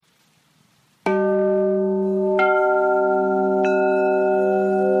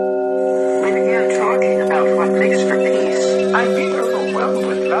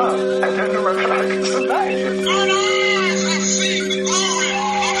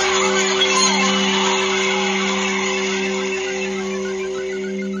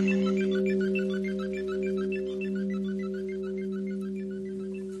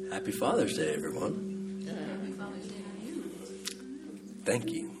Father's Day, everyone. Happy Father's Day to you.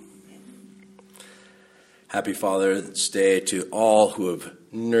 Thank you. Happy Father's Day to all who have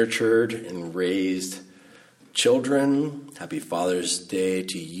nurtured and raised children. Happy Father's Day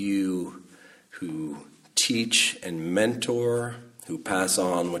to you who teach and mentor, who pass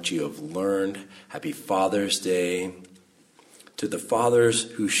on what you have learned. Happy Father's Day to the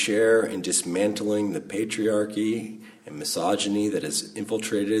fathers who share in dismantling the patriarchy and misogyny that has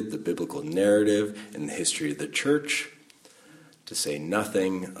infiltrated the biblical narrative and the history of the church, to say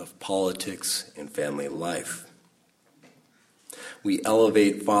nothing of politics and family life. We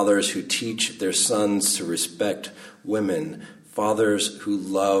elevate fathers who teach their sons to respect women, fathers who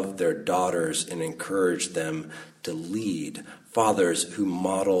love their daughters and encourage them to lead, fathers who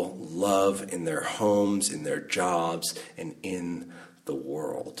model love in their homes, in their jobs, and in the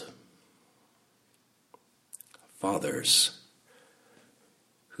world. Fathers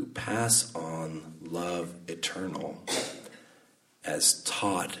who pass on love eternal as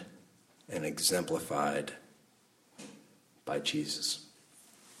taught and exemplified by Jesus.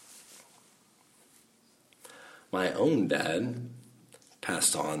 My own dad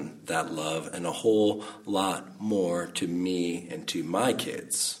passed on that love and a whole lot more to me and to my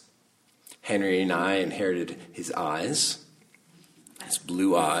kids. Henry and I inherited his eyes, his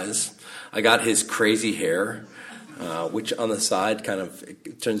blue eyes. I got his crazy hair, which on the side kind of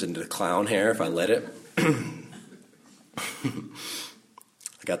turns into clown hair if I let it.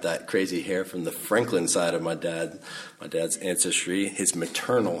 I got that crazy hair from the Franklin side of my dad's ancestry, his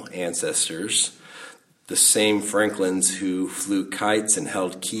maternal ancestors, the same Franklins who flew kites and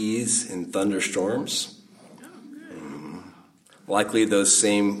held keys in thunderstorms. Likely those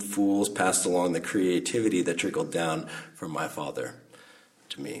same fools passed along the creativity that trickled down from my father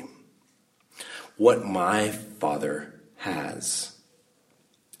to me. What my father has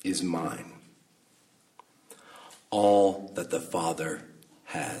is mine. All that the Father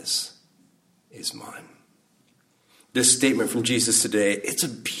has is mine. This statement from Jesus today, it's a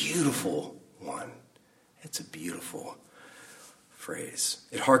beautiful one. It's a beautiful phrase.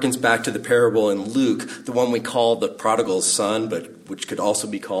 It harkens back to the parable in Luke, the one we call the prodigal son, but which could also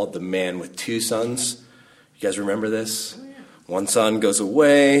be called the man with two sons. You guys remember this? One son goes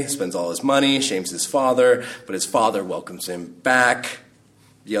away, spends all his money, shames his father, but his father welcomes him back.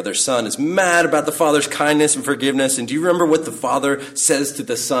 The other son is mad about the father's kindness and forgiveness. And do you remember what the father says to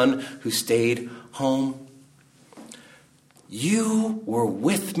the son who stayed home? You were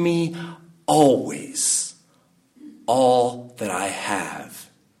with me always. All that I have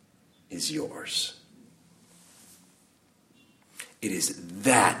is yours. It is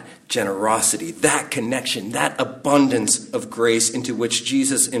that generosity, that connection, that abundance of grace into which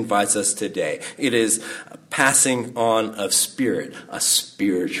Jesus invites us today. It is a passing on of spirit, a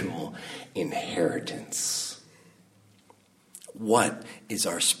spiritual inheritance. What is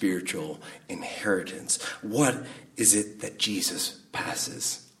our spiritual inheritance? What is it that Jesus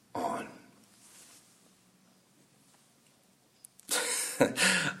passes on?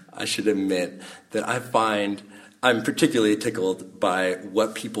 I should admit that I'm particularly tickled by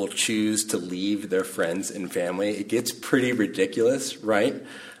what people choose to leave their friends and family. It gets pretty ridiculous, right?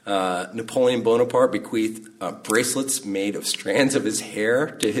 Napoleon Bonaparte bequeathed bracelets made of strands of his hair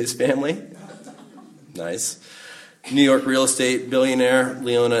to his family. Nice. New York real estate billionaire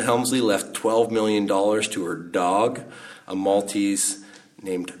Leona Helmsley left $12 million to her dog, a Maltese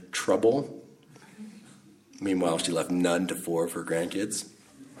named Trouble. Meanwhile, she left none to 4 of her grandkids.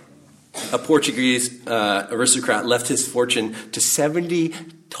 A Portuguese aristocrat left his fortune to 70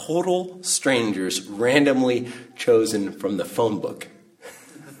 total strangers randomly chosen from the phone book.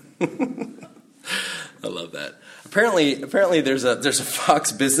 I love that. Apparently, there's a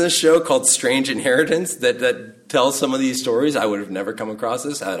Fox Business show called Strange Inheritance that tells some of these stories. I would have never come across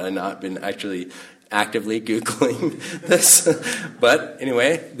this had I not been actually actively Googling this. But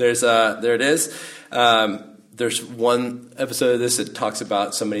anyway, there it is. There's one episode of this that talks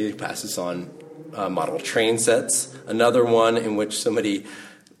about somebody who passes on model train sets. Another one in which somebody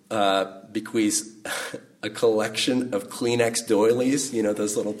bequeaths a collection of Kleenex doilies. You know,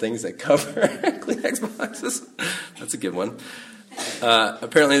 those little things that cover Kleenex boxes. That's a good one.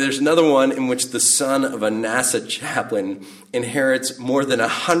 Apparently there's another one in which the son of a NASA chaplain inherits more than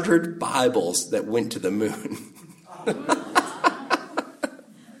 100 Bibles that went to the moon.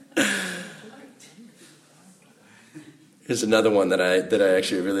 Here's another one that I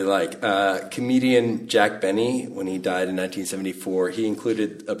actually really like. Comedian Jack Benny, when he died in 1974, he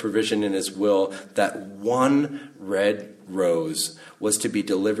included a provision in his will that one red rose was to be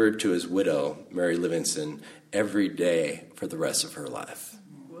delivered to his widow, Mary Livingston, every day for the rest of her life.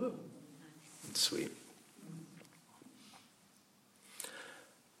 Whoa. Sweet.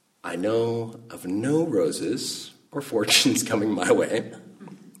 I know of no roses or fortunes coming my way.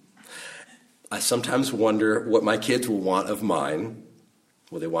 I sometimes wonder what my kids will want of mine.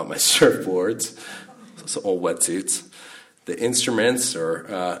 Will they want my surfboards, so old wetsuits, the instruments,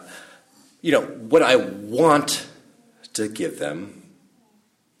 or, what I want to give them,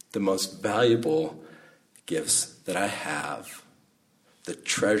 the most valuable gifts that I have, the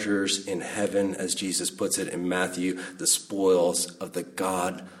treasures in heaven, as Jesus puts it in Matthew, the spoils of the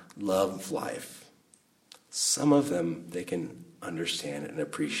God-loved life. Some of them they can understand and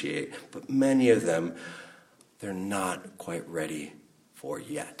appreciate, but many of them they're not quite ready for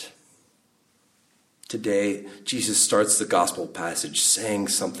yet. Today, Jesus starts the gospel passage saying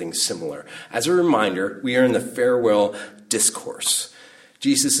something similar. As a reminder, we are in the farewell discourse,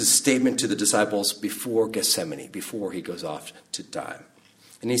 Jesus' statement to the disciples before Gethsemane, before he goes off to die.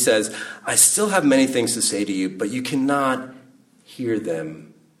 And he says, I still have many things to say to you, but you cannot hear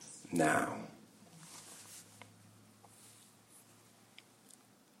them now.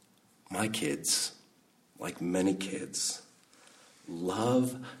 My kids, like many kids,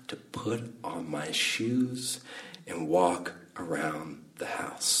 love to put on my shoes and walk around the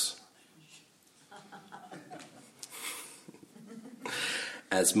house.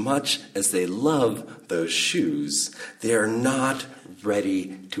 As much as they love those shoes, they are not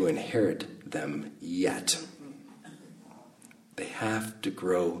ready to inherit them yet. They have to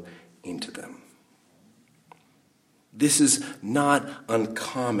grow into them. This is not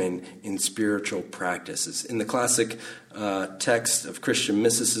uncommon in spiritual practices. In the classic text of Christian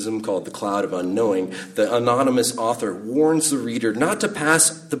mysticism called The Cloud of Unknowing, the anonymous author warns the reader not to pass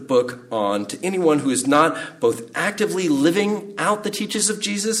the book on to anyone who is not both actively living out the teachings of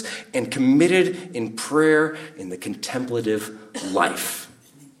Jesus and committed in prayer in the contemplative life.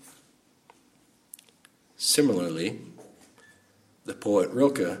 Similarly, the poet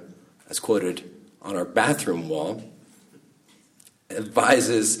Rilke, as quoted on our bathroom wall,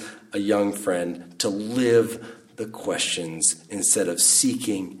 advises a young friend to live the questions instead of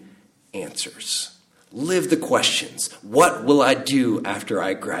seeking answers. Live the questions. What will I do after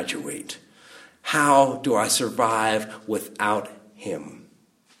I graduate? How do I survive without him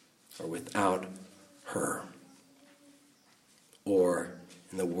or without her? Or,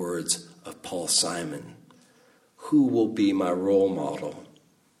 in the words of Paul Simon, who will be my role model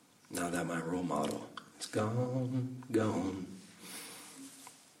now that my role model is gone?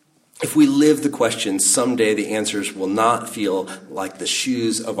 If we live the questions, someday the answers will not feel like the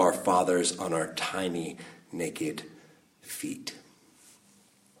shoes of our fathers on our tiny, naked feet.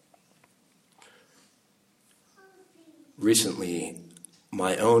 Recently,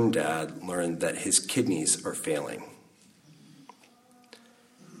 my own dad learned that his kidneys are failing.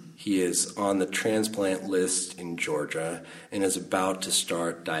 He is on the transplant list in Georgia and is about to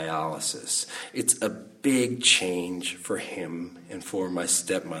start dialysis. It's a big change for him and for my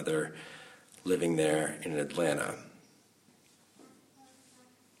stepmother living there in Atlanta.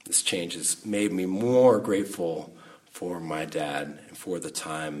 This change has made me more grateful for my dad and for the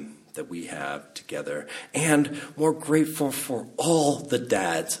time that we have together, and more grateful for all the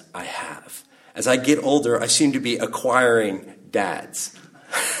dads I have. As I get older, I seem to be acquiring dads.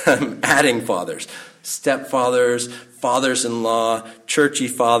 I'm adding fathers, stepfathers, fathers-in-law, churchy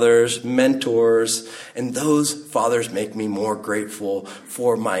fathers, mentors, and those fathers make me more grateful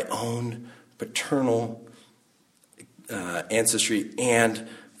for my own paternal ancestry and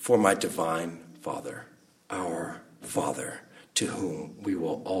for my divine Father, our Father, to whom we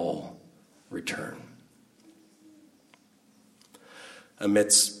will all return.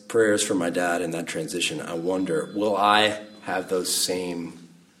 Amidst prayers for my dad in that transition, I wonder, will I have those same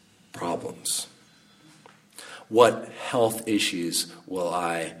problems? What health issues will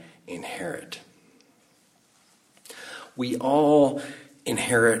I inherit? We all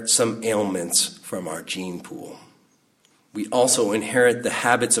inherit some ailments from our gene pool. We also inherit the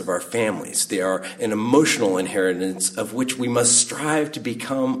habits of our families. They are an emotional inheritance of which we must strive to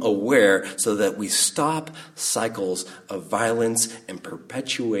become aware so that we stop cycles of violence and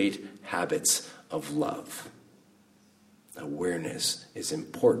perpetuate habits of love. Awareness is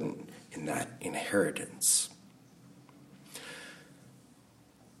important in that inheritance.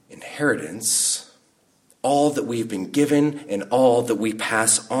 Inheritance, all that we've been given and all that we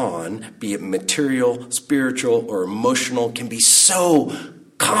pass on, be it material, spiritual, or emotional, can be so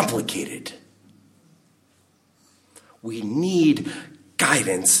complicated. We need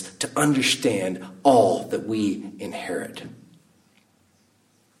guidance to understand all that we inherit.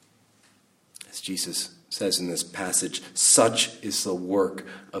 As Jesus says in this passage, such is the work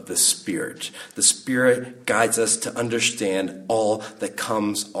of the Spirit. The Spirit guides us to understand all that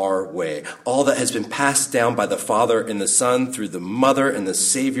comes our way, all that has been passed down by the Father and the Son through the Mother and the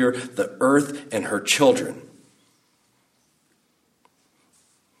Savior, the earth and her children.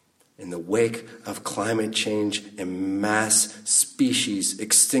 In the wake of climate change and mass species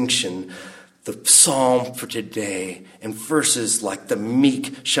extinction, the psalm for today and verses like the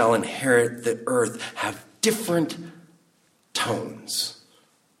meek shall inherit the earth have different tones,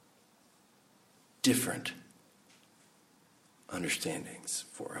 different understandings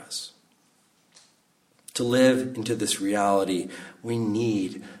for us. To live into this reality, we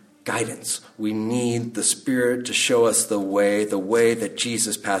need guidance. We need the Spirit to show us the way that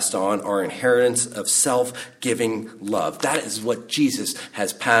Jesus passed on, our inheritance of self-giving love. That is what Jesus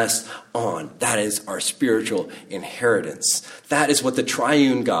has passed on. That is our spiritual inheritance. That is what the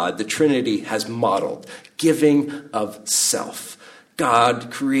triune God, the Trinity, has modeled. Giving of self.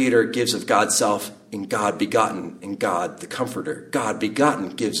 God, Creator, gives of God's self in God begotten, in God the Comforter. God begotten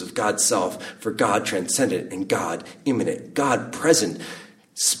gives of God's self for God transcendent, in God immanent. God present,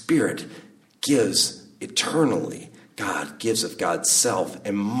 Spirit gives eternally. God gives of God's self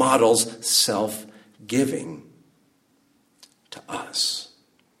and models self-giving to us.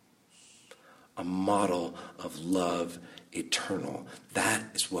 A model of love eternal. That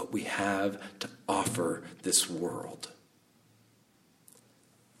is what we have to offer this world.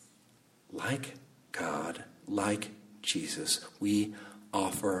 Like God, like Jesus, we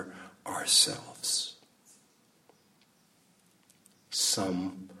offer ourselves.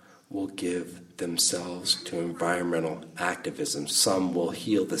 Some will give themselves to environmental activism. Some will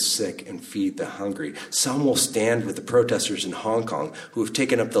heal the sick and feed the hungry. Some will stand with the protesters in Hong Kong who have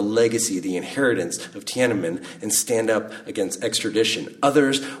taken up the legacy, the inheritance of Tiananmen and stand up against extradition.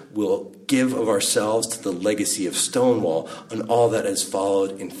 Others will give of ourselves to the legacy of Stonewall and all that has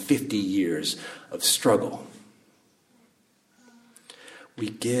followed in 50 years of struggle. We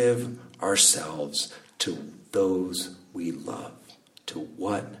give ourselves to those we love. To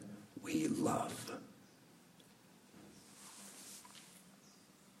what we love.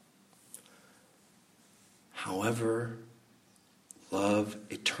 However, love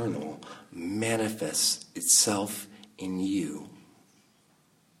eternal manifests itself in you.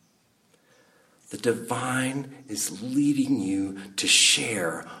 The divine is leading you to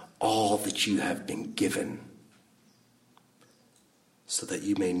share all that you have been given so that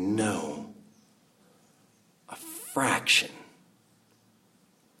you may know a fraction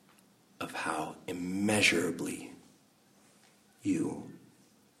of how immeasurably you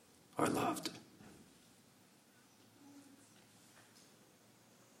are loved.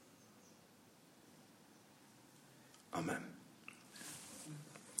 Amen.